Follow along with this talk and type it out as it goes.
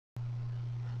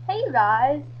Hey you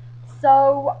guys,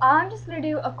 so I'm just going to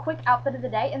do a quick outfit of the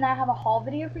day and then I have a haul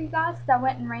video for you guys because I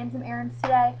went and ran some errands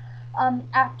today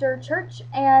after church,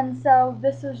 and so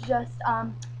this was just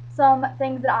some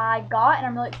things that I got and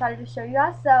I'm really excited to show you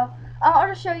guys. So I'll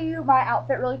just show you my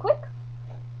outfit really quick.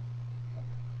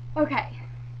 Okay,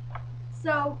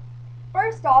 so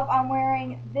first off I'm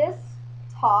wearing this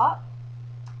top.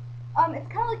 It's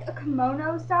kind of like a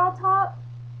kimono style top,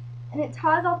 and it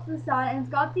ties off to the side, and it's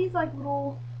got these like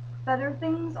little feather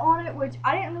things on it, which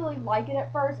I didn't really like it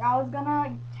at first. I was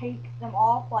gonna take them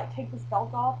off, like take this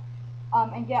belt off,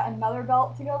 and get another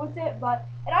belt to go with it, but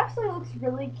it actually looks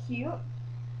really cute.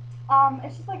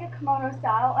 It's just like a kimono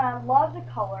style, and I love the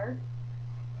color.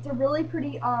 It's a really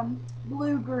pretty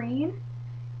blue green,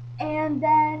 and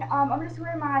then I'm just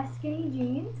wearing my skinny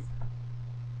jeans,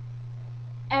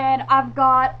 and I've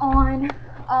got on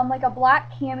like a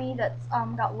black cami that's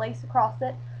got lace across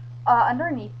it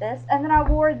underneath this, and then I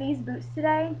wore these boots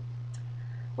today,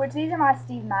 which these are my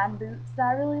Steve Madden boots that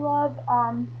I really love.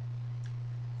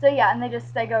 So yeah, and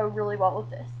they go really well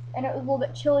with this. And it was a little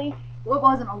bit chilly. Well, it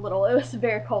wasn't a little, it was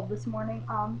very cold this morning.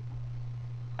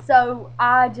 So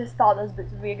I just thought those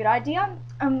boots would be a good idea.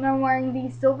 I'm wearing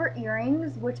these silver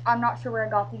earrings, which I'm not sure where I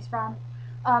got these from.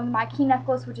 My key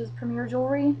necklace, which is Premier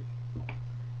Jewelry,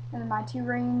 and then my two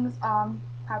rings,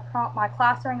 my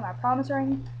class ring, my promise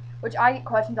ring, which I get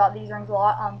questions about these rings a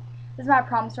lot. This is my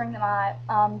promise ring that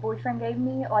my boyfriend gave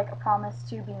me, like a promise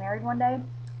to be married one day.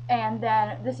 And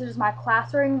then this is just my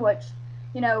class ring, which,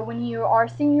 you know, when you are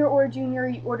senior or junior,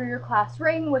 you order your class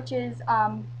ring, which is,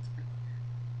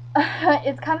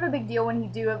 it's kind of a big deal when you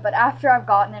do it, but after I've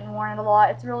gotten it and worn it a lot,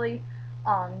 it's really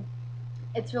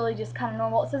just kind of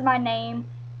normal. It says my name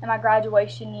and my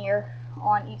graduation year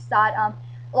on each side.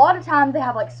 A lot of times they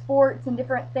have like sports and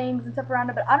different things and stuff around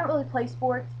it, but I don't really play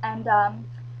sports, and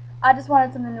I just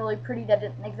wanted something really pretty that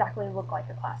didn't exactly look like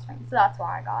a class ring, so that's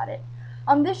why I got it.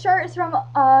 This shirt is from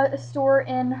a store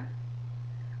in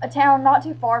a town not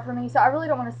too far from me, so I really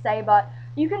don't want to say, but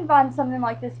you can find something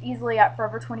like this easily at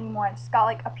Forever 21. It's got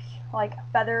like a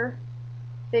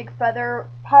big feather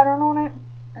pattern on it,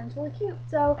 and it's really cute.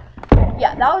 So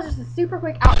yeah, that was just a super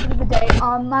quick outfit of the day.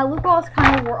 My lip gloss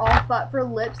kind of wore off, but for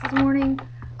lips this morning,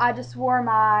 I just wore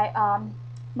my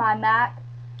my MAC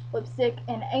lipstick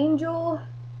in Angel,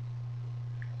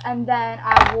 and then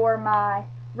I wore my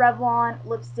Revlon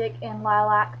lipstick in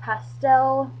Lilac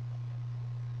Pastel,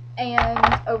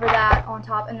 and over that on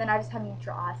top, and then I just had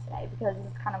neutral eyes today because this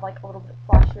is kind of like a little bit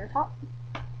flashier top.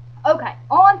 Okay,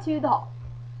 on to the haul.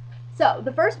 So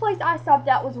the first place I stopped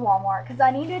at was Walmart because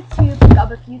I needed to pick up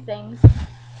a few things.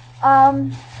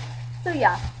 So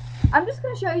yeah, I'm just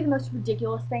going to show you the most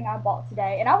ridiculous thing I bought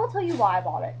today, and I will tell you why I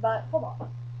bought it, but hold on.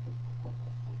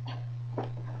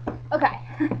 Okay,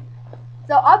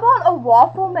 so I bought a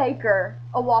waffle maker.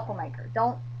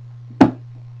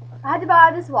 I had to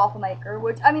buy this waffle maker,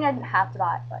 which, I mean, I didn't have to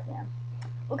buy it, but yeah.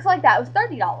 Looks like that. It was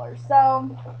 $30.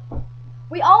 So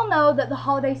we all know that the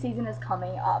holiday season is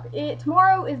coming up.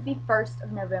 Tomorrow is the 1st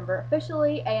of November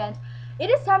officially, and it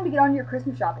is time to get on your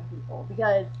Christmas shopping, people,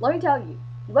 because let me tell you,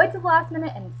 you wait till the last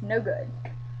minute and it's no good.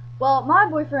 Well, my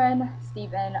boyfriend,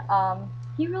 Steven,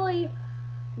 he really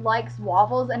likes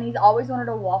waffles, and he's always wanted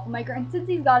a waffle maker, and since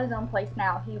he's got his own place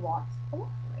now, he wants a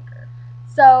waffle maker.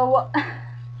 So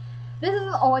this is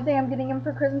the only thing I'm getting him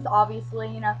for Christmas, obviously,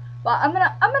 you know. But I'm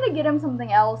gonna get him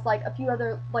something else, like a few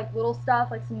other like little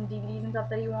stuff, like some DVDs and stuff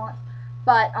that he wants.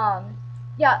 But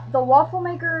yeah, the waffle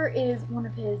maker is one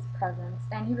of his presents,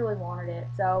 and he really wanted it.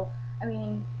 So I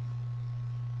mean,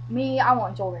 me, I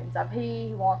want jewelry and stuff.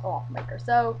 He wants a waffle maker,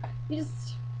 so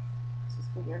it's just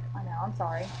weird. I know, I'm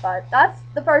sorry, but that's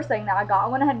the first thing that I got. I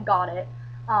went ahead and got it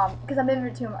because I moved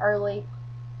it to him early,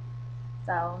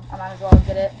 so I might as well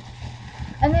get it.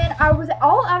 And then I was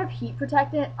all out of heat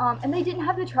protectant, and they didn't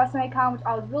have the Tresemme kind, which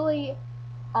I was really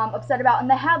upset about. And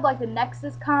they had like the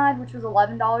Nexus kind, which was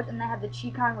 $11, and they had the Chi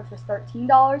kind, which was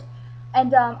 $13.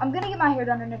 And I'm gonna get my hair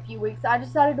done in a few weeks, so I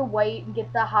decided to wait and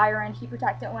get the higher end heat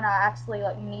protectant when I actually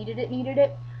like needed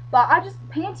it. But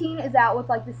Pantene is out with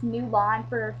like this new line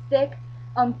for thick,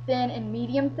 thin, and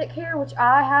medium thick hair, which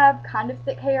I have kind of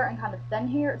thick hair and kind of thin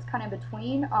hair. It's kind of in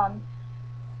between.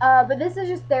 But this is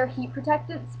just their heat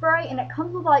protectant spray, and it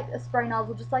comes with like a spray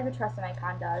nozzle, just like the Tresemme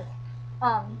kind does.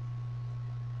 And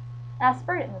I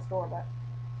sprayed it in the store, but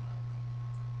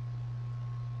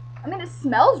I mean, it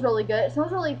smells really good. It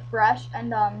smells really fresh,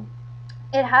 and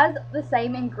it has the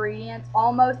same ingredients,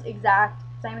 almost exact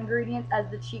same ingredients as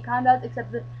the Chi kind does,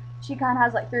 except the Chi kind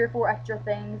has like 3 or 4 extra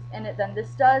things in it than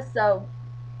this does. So,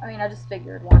 I mean, I just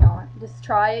figured, why not? Just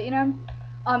try it, you know.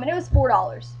 And it was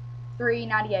 $4.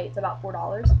 $3.98, it's about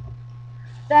 $4.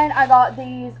 Then I got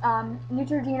these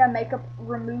Neutrogena makeup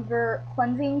remover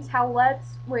cleansing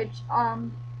towelettes, which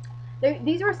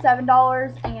these were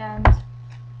 $7, and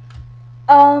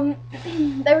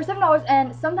they were $7,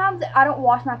 and sometimes I don't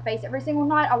wash my face every single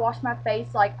night. I wash my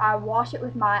face, like, I wash it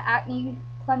with my acne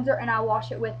cleanser, and I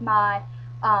wash it with my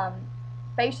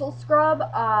facial scrub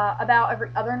about every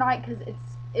other night, because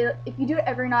if you do it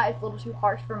every night, it's a little too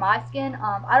harsh for my skin.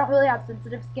 I don't really have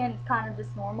sensitive skin, it's kind of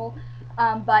just normal,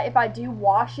 but if I do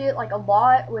wash it, like, a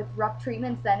lot with rough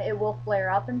treatments, then it will flare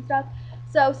up and stuff.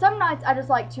 So some nights I just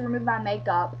like to remove my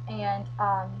makeup and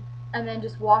then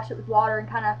just wash it with water and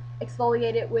kind of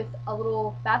exfoliate it with a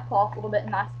little bath cloth a little bit,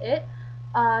 and that's it.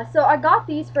 So I got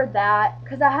these for that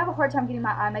because I have a hard time getting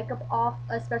my eye makeup off,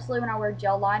 especially when I wear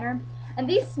gel liner. And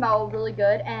these smell really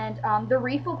good, and the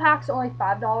refill packs are only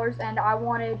 $5, and I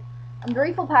wanted, the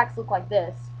refill packs look like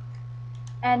this.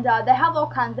 And they have all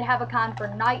kinds. They have a kind for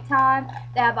nighttime.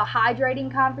 They have a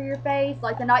hydrating kind for your face.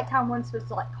 Like, the nighttime one's supposed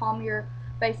to, like, calm your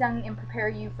face down and prepare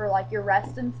you for, like, your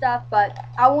rest and stuff. But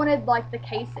I wanted, like, the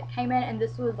case that came in, and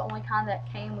this was the only kind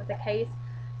that came with a case.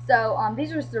 So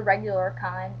these are just the regular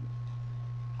kind.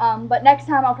 But next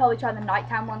time I'll probably try the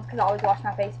nighttime ones because I always wash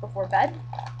my face before bed.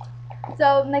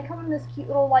 So they come in this cute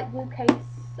little light blue case.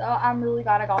 So I'm really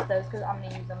glad I got those because I'm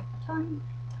going to use them a ton.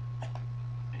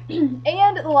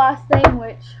 And the last thing,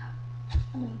 which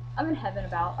I'm in heaven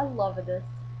about, I love this.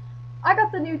 I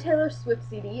got the new Taylor Swift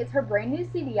CD. It's her brand new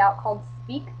CD out called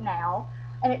Speak Now,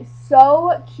 and it's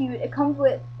so cute. It comes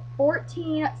with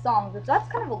 14 songs, which that's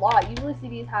kind of a lot. Usually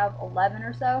CDs have 11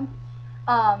 or so.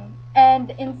 And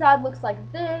the inside looks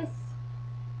like this.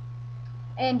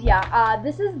 And yeah,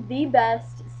 this is the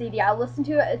best CD. I listened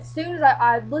to it as soon as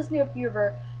I've listened to a few of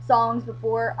her songs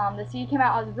before the CD came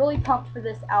out. I was really pumped for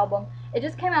this album. It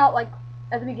just came out like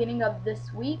at the beginning of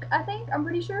this week, I think. I'm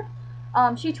pretty sure.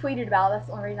 She tweeted about it. That's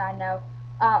the only reason I know.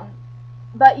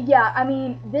 But yeah, I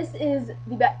mean, this is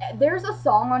the best. There's a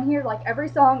song on here, like, every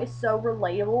song is so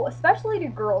relatable, especially to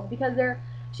girls, because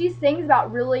she sings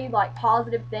about really, like,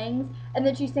 positive things, and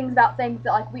then she sings about things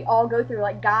that, like, we all go through,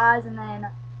 like guys, and then,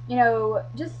 you know,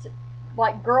 just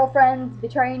like girlfriends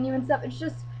betraying you and stuff.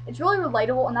 It's really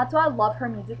relatable, and that's why I love her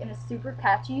music, and it's super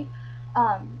catchy.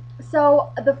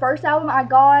 So the first album I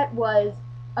got was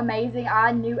amazing.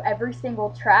 I knew every single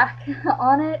track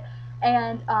on it,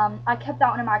 and I kept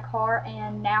that one in my car,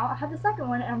 and now I have the second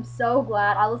one, and I'm so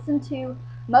glad. I listened to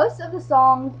most of the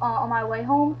songs on my way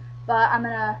home, but I'm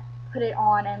gonna put it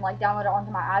on and, like, download it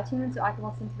onto my iTunes so I can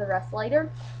listen to the rest later.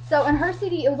 So in her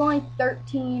CD, it was only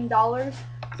 $13,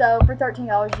 so for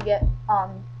 $13 you get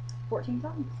 14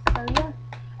 songs. So yeah,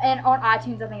 and on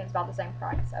iTunes I think it's about the same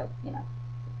price, so you know.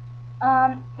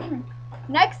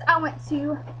 Next I went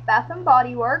to Bath and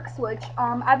Body Works, which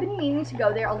I've been meaning to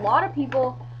go there. A lot of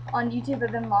people on YouTube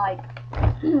have been, like,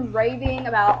 raving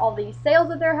about all these sales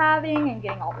that they're having and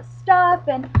getting all this stuff,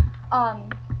 and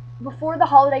before the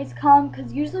holidays come,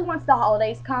 because usually once the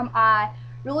holidays come I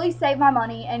really save my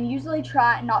money and usually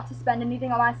try not to spend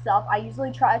anything on myself. I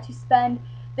usually try to spend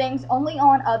things only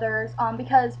on others,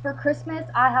 because for Christmas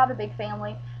I have a big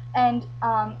family, and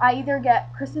I either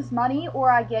get Christmas money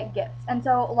or I get gifts. And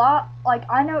so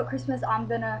I know at Christmas I'm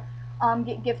gonna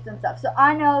get gifts and stuff, so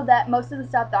I know that most of the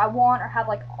stuff that I want or have,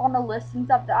 like, on the list and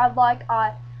stuff that I'd like,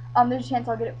 there's a chance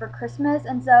I'll get it for Christmas.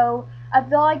 And so I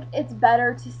feel like it's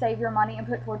better to save your money and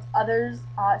put it towards others,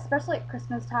 especially at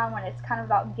Christmas time when it's kind of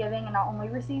about giving and not only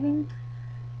receiving.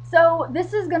 So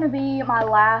this is gonna be my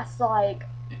last, like,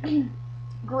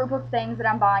 group of things that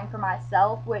I'm buying for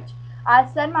myself, which I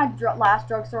said my last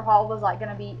drugstore haul was, like,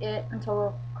 gonna be it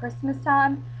until Christmas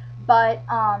time, but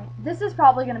this is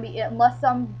probably gonna be it unless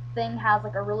something has,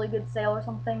 like, a really good sale or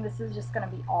something. This is just gonna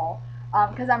be all,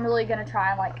 because I'm really gonna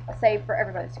try and, like, save for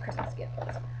everybody's Christmas gifts.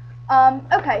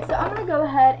 Okay, so I'm gonna go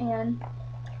ahead and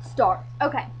start.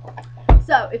 Okay,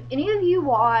 so if any of you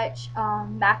watch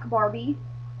Mac Barbie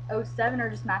 07 or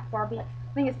just Mac Barbie,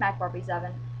 I think it's Mac Barbie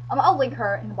 7. I'll link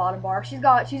her in the bottom bar. She's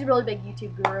a really big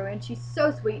YouTube guru, and she's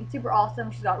so sweet and super awesome.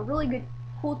 She's got a really good,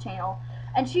 cool channel,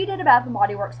 and she did a Bath and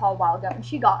Body Works haul a while ago, and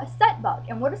she got a scent bug.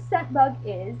 And what a scent bug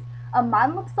is,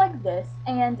 mine looks like this,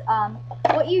 and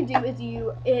what you do is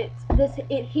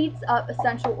it heats up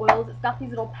essential oils. It's got these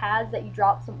little pads that you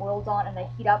drop some oils on, and they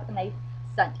heat up and they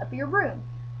scent up your room.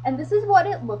 And this is what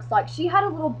it looks like. She had a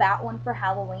little bat one for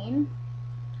Halloween,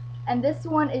 and this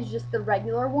one is just the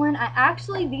regular one.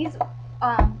 These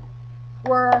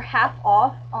were half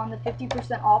off on the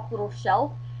 50% off little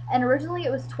shelf, and originally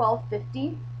it was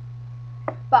 $12.50,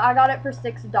 but I got it for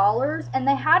 $6, and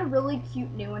they had really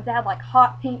cute new ones. They had, like,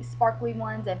 hot pink sparkly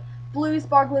ones and blue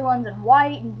sparkly ones and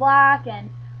white and black, and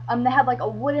they had, like, a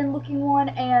wooden looking one,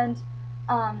 and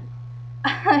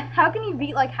How can you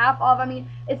beat like half off? I mean,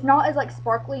 it's not as like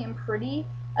sparkly and pretty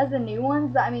as the new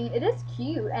ones, but I mean, it is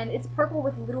cute and it's purple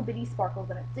with little bitty sparkles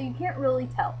in it, so you can't really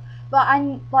tell. But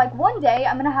I'm like, one day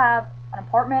I'm gonna have an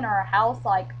apartment or a house,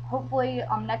 like hopefully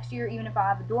next year, even if I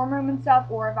have a dorm room and stuff,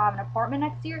 or if I have an apartment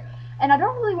next year, and I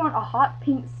don't really want a hot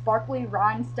pink sparkly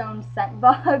rhinestone scent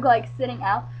bug like sitting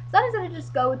out. So I decided to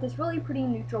just go with this really pretty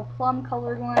neutral plum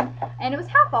colored one, and it was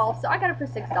half off, so I got it for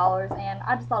 $6, and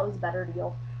I just thought it was a better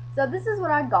deal. So this is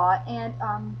what I got, and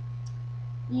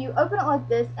you open it like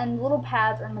this, and little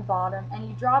pads are in the bottom, and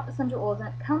you drop essential oils, and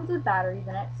it comes with batteries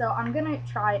in it. So I'm gonna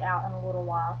try it out in a little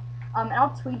while, and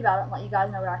I'll tweet about it and let you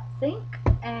guys know what I think.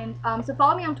 And so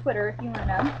follow me on Twitter if you want to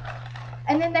know.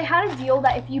 And then they had a deal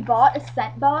that if you bought a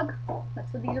scent bug,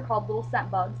 that's what these are called, little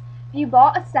scent bugs. If you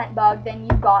bought a scent bug, then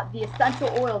you got the essential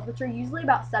oils, which are usually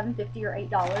about $7.50 or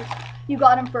 $8. You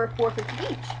got them for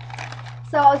 $4.50 each.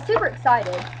 So I was super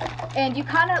excited, and you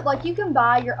kind of, like, you can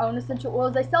buy your own essential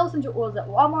oils. They sell essential oils at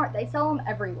Walmart. They sell them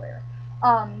everywhere.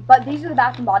 But these are the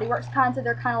Bath & Body Works kind, so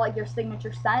they're kind of like their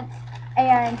signature scents.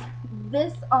 And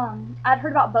this, I'd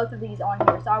heard about both of these on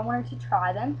here, so I wanted to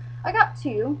try them. I got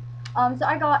two. So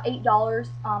I got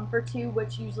 $8 for two,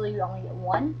 which usually you only get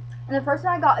one. And the first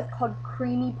one I got is called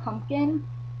Creamy Pumpkin,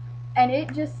 and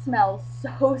it just smells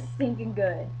so stinking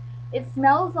good. It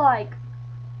smells like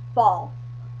fall.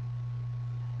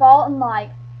 Fall and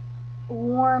like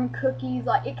warm cookies.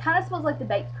 Like, it kind of smells like the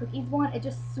baked cookies one. It's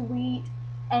just sweet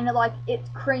and like it's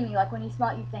creamy. Like when you smell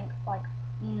it, you think like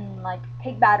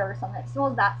cake batter or something. It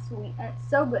smells that sweet and it's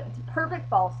so good. It's a perfect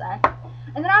fall scent.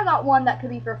 And then I got one that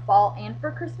could be for fall and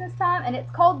for Christmas time, and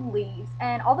it's called Leaves.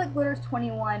 And All That Glitters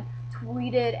 21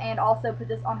 tweeted and also put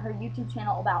this on her YouTube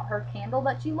channel about her candle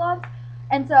that she loves.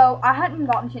 And so I hadn't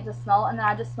gotten a chance to smell it, and then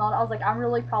I just smelled it. I was like, I'm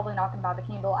really probably not gonna buy the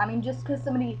candle. I mean, just because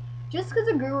a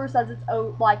guru says it's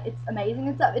it's amazing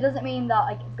and stuff, it doesn't mean that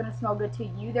like it's gonna smell good to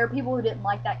you. There are people who didn't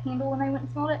like that candle when they went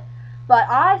and smelled it, but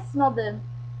I smelled the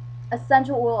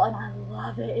essential oil and I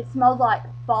love it. It smells like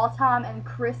fall time and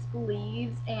crisp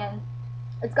leaves, and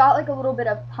it's got like a little bit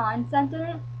of pine scent in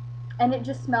it, and it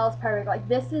just smells perfect. Like,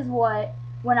 this is what,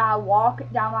 when I walk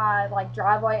down my like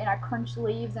driveway and I crunch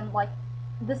leaves, and like,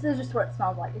 this is just what it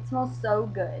smells like. It smells so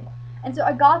good. And so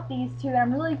I got these two, and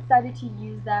I'm really excited to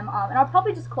use them. And I'll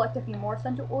probably just collect a few more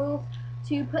essential oils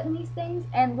to put in these things.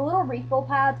 And the little refill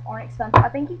pads aren't expensive. I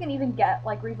think you can even get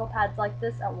like refill pads like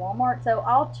this at Walmart. So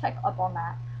I'll check up on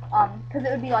that, because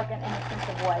it would be like an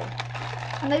inexpensive way.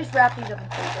 And they just wrap these up in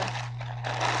paper.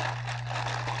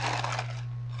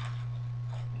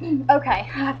 Okay, I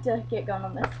have to get going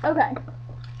on this. Okay.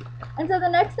 And so the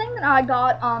next thing that I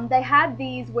got, they had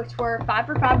these, which were 5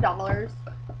 for $5.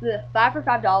 5 for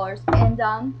 $5,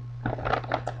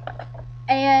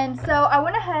 and so I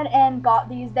went ahead and got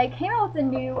these. They came out with the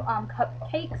new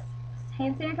cupcakes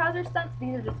hand sanitizer scents.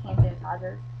 These are just hand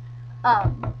sanitizers.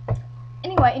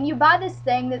 Anyway, and you buy this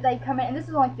thing that they come in, and this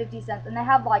is only 50 cents, and they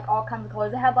have like all kinds of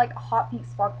colors. They had like a hot pink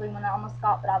sparkly one that I almost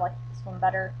got, but I like this one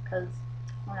better because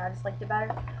I just liked it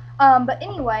better. But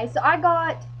anyway, so I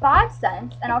got 5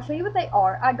 cents, and I'll show you what they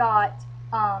are. I got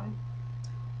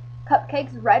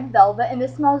Cupcakes Red Velvet, and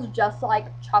this smells just like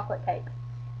chocolate cake,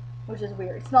 which is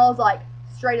weird. It smells like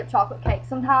straight up chocolate cake.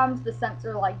 Sometimes the scents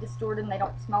are like distorted and they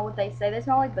don't smell what they say they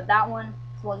smell like, but that one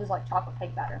smells just like chocolate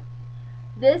cake batter.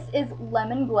 This is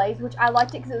Lemon Glaze, which I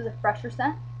liked it because it was a fresher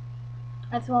scent.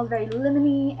 It smells very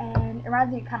lemony and it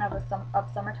reminds me kind of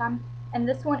summertime. And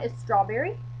this one is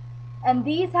Strawberry, and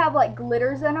these have like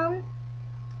glitters in them.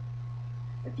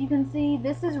 If you can see,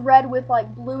 this is red with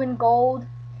like blue and gold.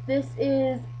 This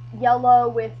is yellow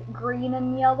with green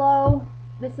and yellow.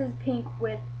 This is pink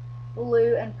with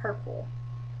blue and purple.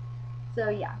 So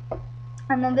yeah.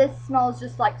 And then this smells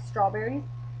just like strawberries.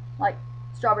 Like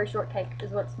strawberry shortcake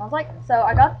is what it smells like. So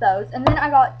I got those. And then I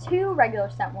got 2 regular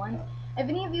scent ones. If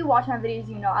any of you watch my videos,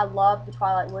 you know I love the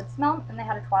Twilight Woods smell. And they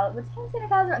had a Twilight Woods hand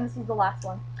sanitizer, and this is the last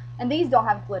one. And these don't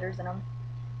have glitters in them.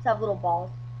 Just have little balls.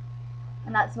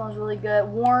 And that smells really good.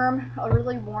 Warm, a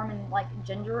really warm and like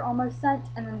ginger almost scent.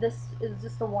 And then this is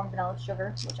just a warm vanilla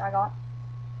sugar, which I got,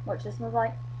 which just smells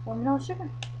like warm vanilla sugar.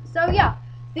 So yeah,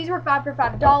 these were 5 for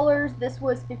 $5. This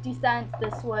was 50 cents.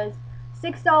 This was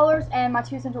 $6, and my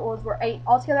 2 essential oils were $8.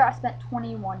 Altogether, I spent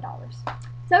 $21.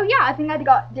 So yeah, I think I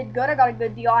did good. I got a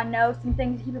good deal. I know some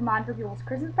things to keep in mind for people's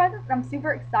Christmas presents, but I'm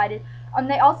super excited.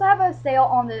 They also have a sale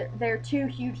on their 2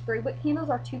 huge 3-wick candles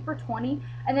are 2 for $20,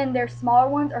 and then their smaller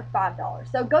ones are $5.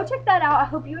 So go check that out. I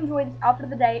hope you enjoyed this outfit of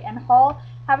the day and haul.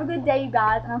 Have a good day, you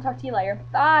guys, and I'll talk to you later.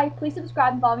 Bye. Please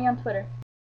subscribe and follow me on Twitter.